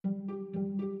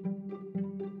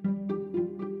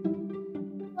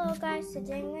Hello guys,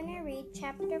 today I'm going to read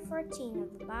chapter 14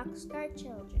 of the Boxcar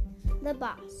Children, The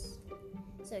Boss.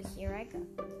 So here I go.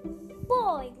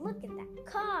 Boy, look at that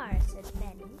car, said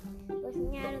Benny,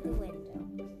 looking out of the window.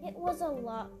 It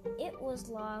was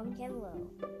long and low.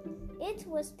 It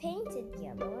was painted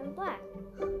yellow and black.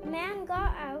 A man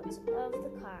got out of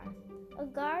the car. A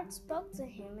guard spoke to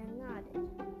him and nodded,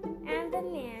 and the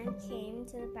man came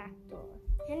to the back door.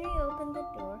 Henry opened the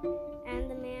door,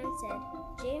 and the man said,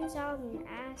 James Alden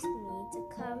asked me to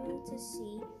come to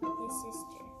see his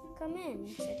sister. Come in,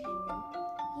 said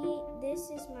Henry.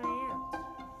 This is my aunt.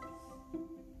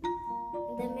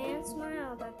 The man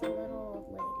smiled at the little old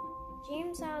lady.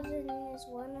 James Alden is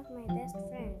one of my best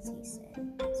friends, he said.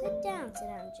 Sit down, said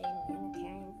Aunt Jane in a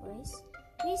caring voice.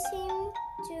 We seem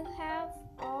to have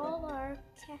all our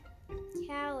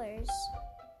callers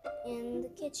in the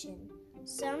kitchen.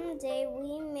 Someday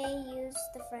we may use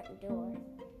the front door.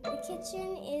 The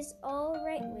kitchen is all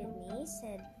right with me,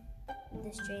 said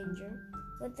the stranger,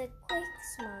 with a quick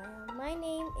smile. My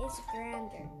name is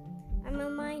Grander. I'm a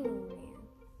mining man.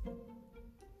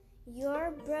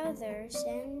 Your brother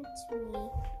sent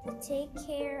me to take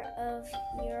care of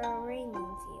your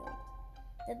uranium field.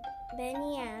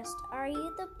 Benny asked, Are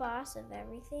you the boss of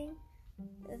everything?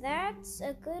 That's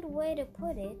a good way to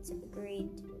put it,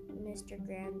 agreed Mr.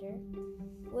 Grander.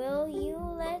 Will you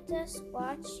let us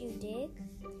watch you dig?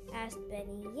 Asked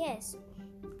Benny. Yes,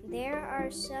 there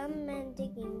are some men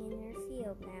digging in your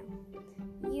field now.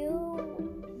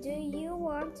 Do you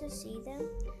want to see them?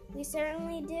 We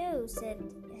certainly do, said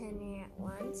Henry at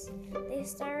once. They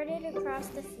started across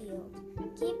the field.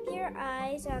 Keep your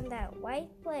eyes on that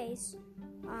white place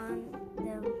on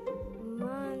the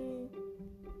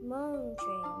moon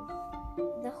train.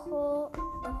 The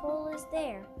hole is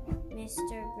there,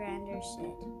 Mr. Grander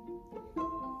said.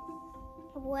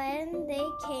 When they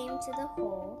came to the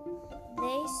hole,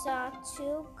 they saw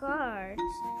two guards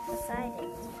beside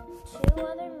it. Two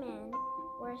other men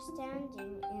were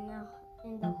standing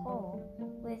in the hole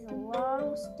with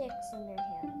long sticks in their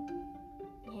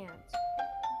hands.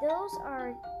 Those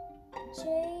are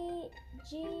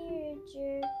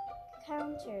Geiger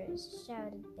counters,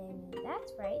 shouted Benny.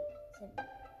 That's right,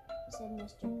 said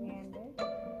Mr. Grander.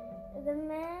 The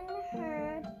men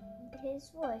heard his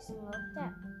voice and looked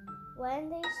up. When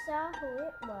they saw who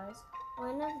it was,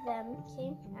 one of them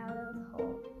came out of the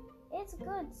hole. It's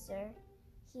good, sir,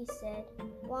 he said.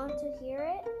 Want to hear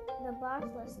it? The boss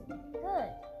listened.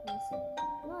 Good, he said.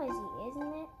 Noisy,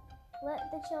 isn't it? Let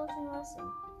the children listen.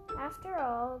 After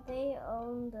all, they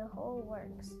own the whole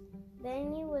works.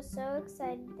 Benny was so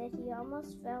excited that he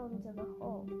almost fell into the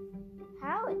hole.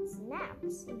 How it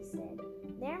snaps, he said.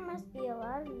 There must be a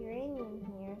lot of uranium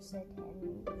here, said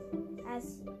Henry,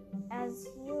 as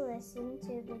he listened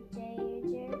to the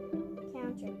Geiger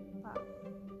counter pop.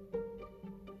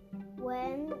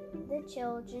 When the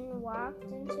children walked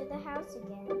into the house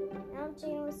again, Aunt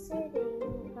Jane was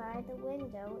sitting by the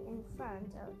window in the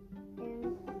front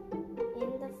room.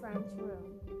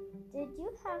 Did you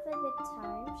have a good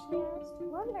time? She asked.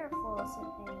 Wonderful,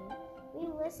 said Benny. We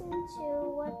listened to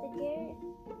what the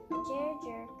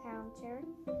Geiger counter,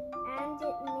 and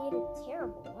it made a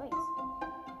terrible noise.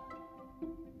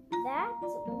 That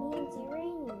means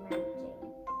uranium, Aunt Jane.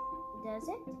 Does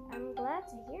it? I'm glad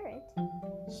to hear it.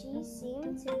 She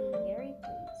seemed to be very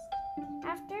pleased.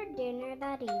 After dinner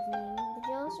that evening,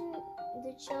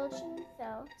 the children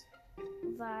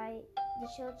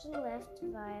left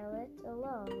Violet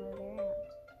alone with her aunt.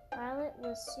 Violet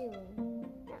was suing.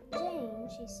 Aunt Jane,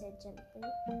 she said gently,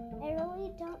 I really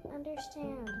don't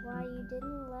understand why you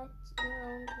didn't let your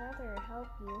own brother help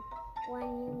you when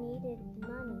you needed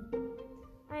money.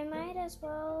 I might as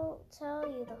well tell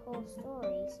you the whole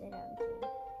story, said Aunt Jane.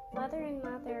 Father and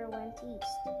Mother went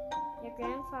east. Their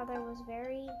grandfather was a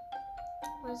very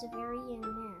young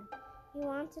man. He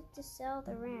wanted to sell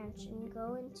the ranch and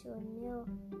go into the mill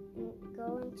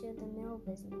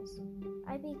business.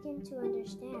 I begin to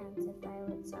understand, said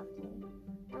Violet softly.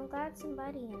 I'm glad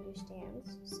somebody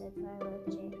understands, said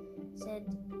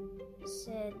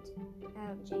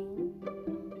Aunt Jane.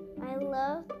 I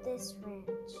love this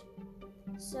ranch.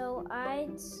 So I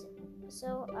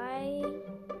said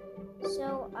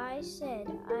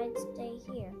I'd stay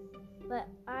here, but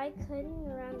I couldn't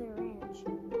run the ranch.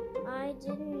 I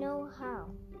didn't know how.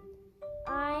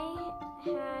 I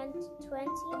had 20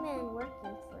 men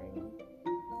working for me.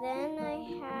 Then I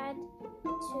had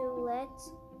to let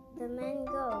the men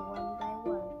go one by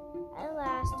one. At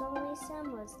last, only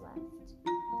some was left.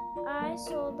 I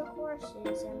sold the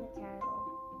horses and the cattle.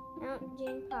 Aunt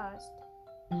Jane paused.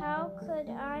 How could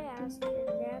I ask your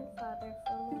grandfather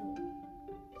for money?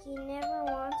 He never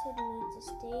wanted me to to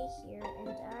stay here, and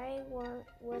I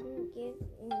wouldn't give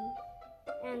in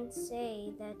and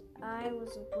say that I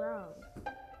was wrong.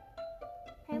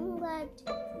 I'm glad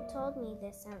you told me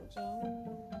this, Aunt Jane.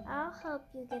 I'll help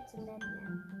you get to bed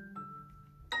now.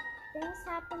 Things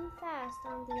happened fast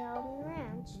on the Alden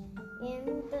Ranch.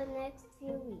 In the next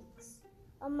few weeks,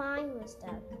 a mine was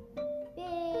dug.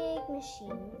 Big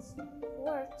machines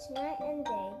worked night and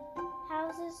day.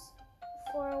 Houses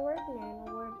for workmen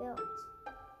were built.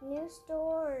 New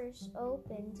stores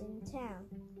opened in town.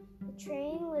 The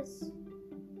train was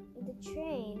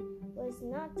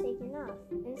not taken off.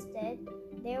 Instead,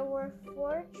 there were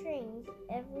 4 trains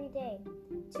every day.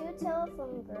 2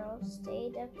 telephone girls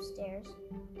stayed upstairs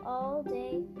all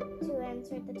day to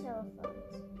answer the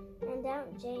telephones. And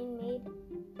Aunt Jane made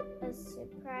a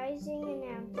surprising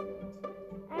announcement.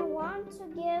 I want to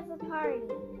give a party,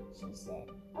 she said.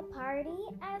 A party?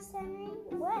 Asked Henry.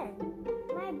 When?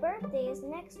 My birthday is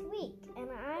next week, and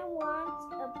I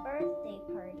want a birthday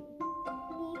party.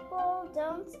 People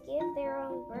don't give their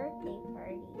own birthday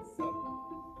parties,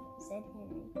 said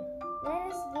Henry. Let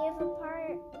us give a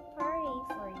party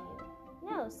for you.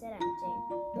 No, said Aunt Jane.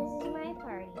 This is my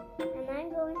party, and I'm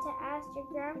going to ask your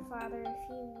grandfather if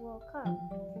he will come.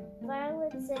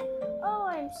 Violet said, Oh,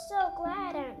 I'm so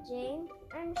glad, Aunt Jane.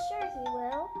 I'm sure he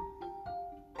will.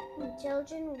 The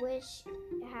children's wish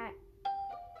had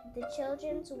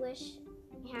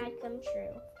come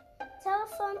true.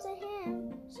 Telephone to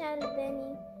him, shouted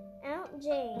Benny. Aunt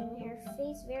Jane, her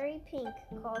face very pink,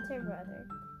 called her brother.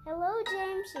 Hello,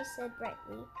 James, she said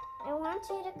brightly. I want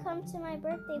you to come to my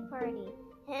birthday party.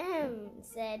 Ahem,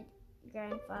 said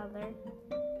Grandfather.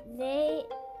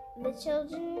 The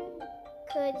children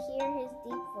could hear his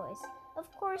deep voice.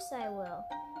 Of course I will.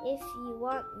 If you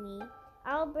want me,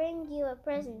 I'll bring you a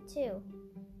present too.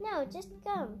 No, just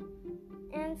come,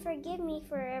 and forgive me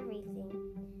for everything.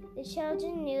 The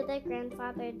children knew that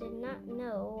Grandfather did not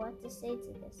know what to say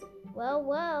to this. Well,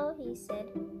 well, he said,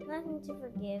 nothing to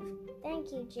forgive.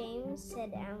 Thank you, James,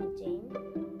 said Aunt Jane.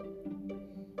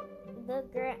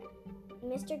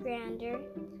 Mr. Grander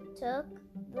took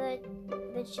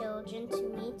the children to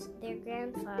meet their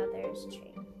grandfather's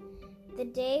tree the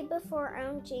day before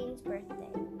Aunt Jane's birthday.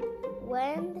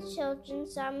 When the children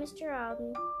saw Mr.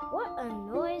 Alden, what a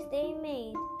noise they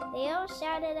made! They all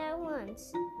shouted at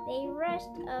once. They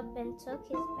rushed up and took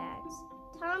his bags.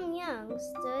 Tom Young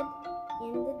stood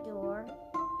in the door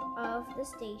of the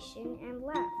station and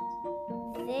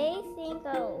laughed. They think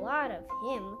a lot of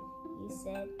him, he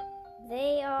said.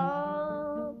 They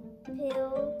all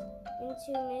piled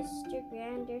into Mr.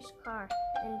 Grander's car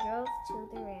and drove to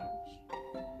the ranch.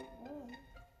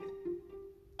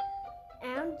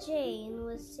 Aunt Jane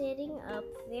was sitting up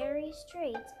very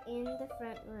straight in the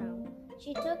front room.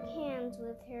 She took hands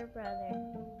with her brother.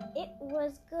 It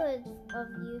was good of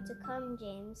you to come,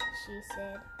 James, she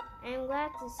said. I'm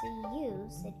glad to see you,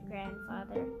 said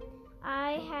Grandfather.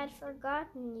 I had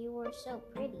forgotten you were so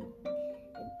pretty.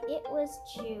 It was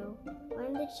true.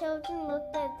 When the children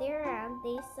looked at their aunt,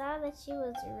 they saw that she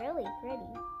was really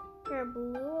pretty. Her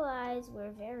blue eyes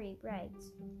were very bright.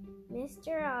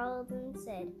 Mr. Alden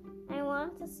said, I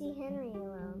want to see Henry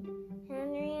alone.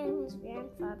 Henry and his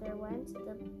grandfather went to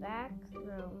the back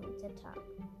room to talk.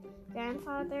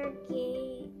 Grandfather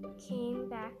came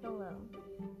back alone.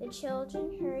 The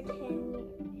children heard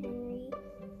Henry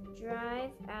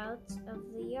drive out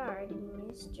of the yard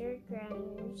in Mr.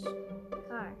 Grander's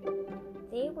car.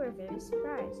 They were very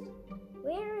surprised.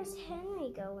 Where is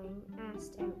Henry going?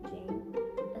 Asked Aunt Jane.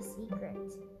 A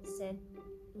secret, said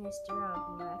Mr.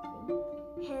 Alden, laughing.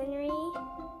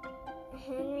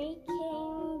 Henry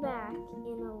came back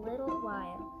in a little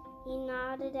while. He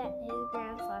nodded at his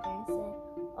grandfather and said,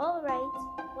 All right,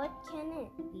 what can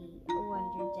it be?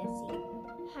 Wondered Jessie.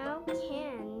 How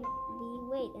can we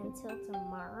wait until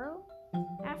tomorrow?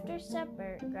 After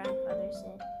supper, Grandfather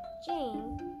said,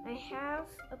 Jane, I have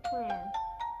a plan.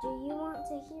 Do you want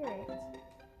to hear it?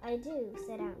 I do,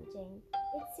 said Aunt Jane.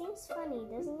 It seems funny,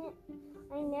 doesn't it?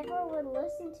 I never would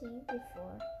listen to you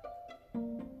before.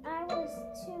 I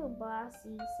was too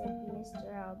bossy, said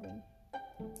Mr. Alden.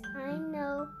 I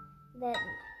know that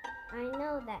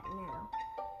now,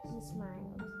 he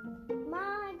smiled.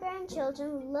 My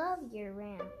grandchildren love your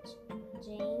ranch,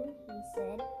 Jane, he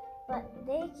said, but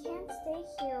they can't stay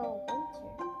here all winter.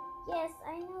 Yes,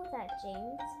 I know that,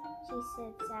 James, she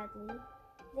said sadly.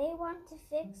 They want to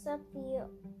fix up the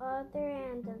other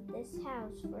end of this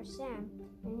house for Sam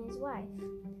and his wife.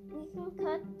 We can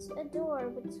cut a door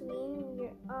between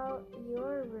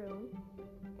your room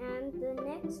and the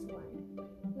next one.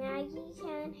 Maggie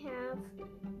can have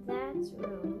that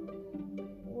room.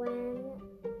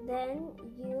 Then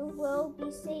you will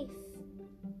me safe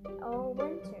all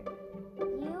winter.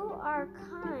 You are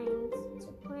kind to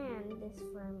plan this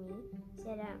for me,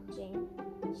 said Aunt Jane.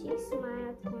 She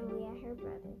smiled kindly at her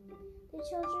brother. The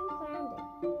children planned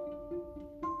it,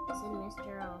 said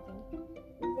Mr. Alden.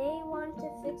 They want to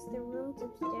fix the rooms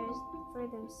upstairs for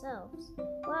themselves.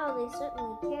 Well, they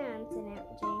certainly can, said Aunt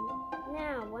Jane.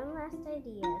 Now, one last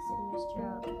idea, said Mr.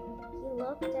 Alden. He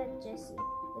looked at Jessie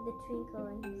with a twinkle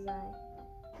in his eye.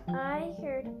 I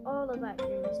heard all about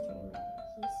your mystery man,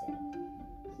 he said.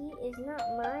 He is not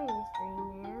my mystery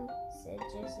man, said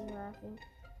Jessie, laughing.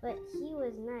 But he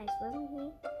was nice, wasn't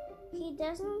he? He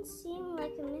doesn't seem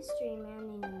like a mystery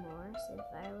man anymore, said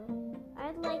Violet.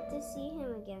 I'd like to see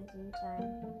him again sometime.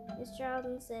 Mr.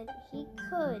 Alden said he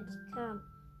could come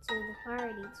to the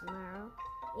party tomorrow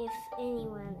if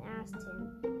anyone asked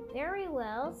him. Very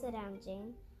well, said Aunt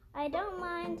Jane. I don't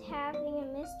mind having a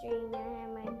mystery man at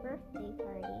my birthday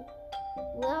party.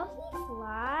 Will he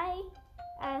fly?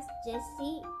 Asked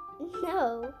Jessie.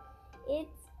 No,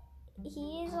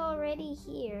 he is already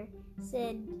here,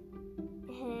 said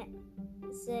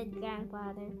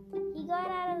Grandfather. He got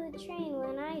out of the train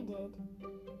when I did.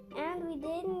 And we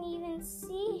didn't even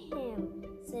see him,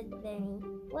 said Benny.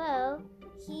 Well,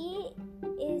 he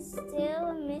is still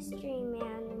a mystery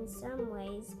man in some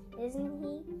ways, isn't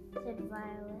he? Said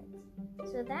Violet.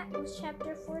 So that was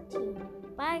chapter 14.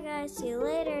 Bye guys, see you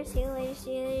later, see you later,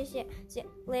 see you later, see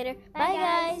you later. Bye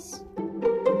guys.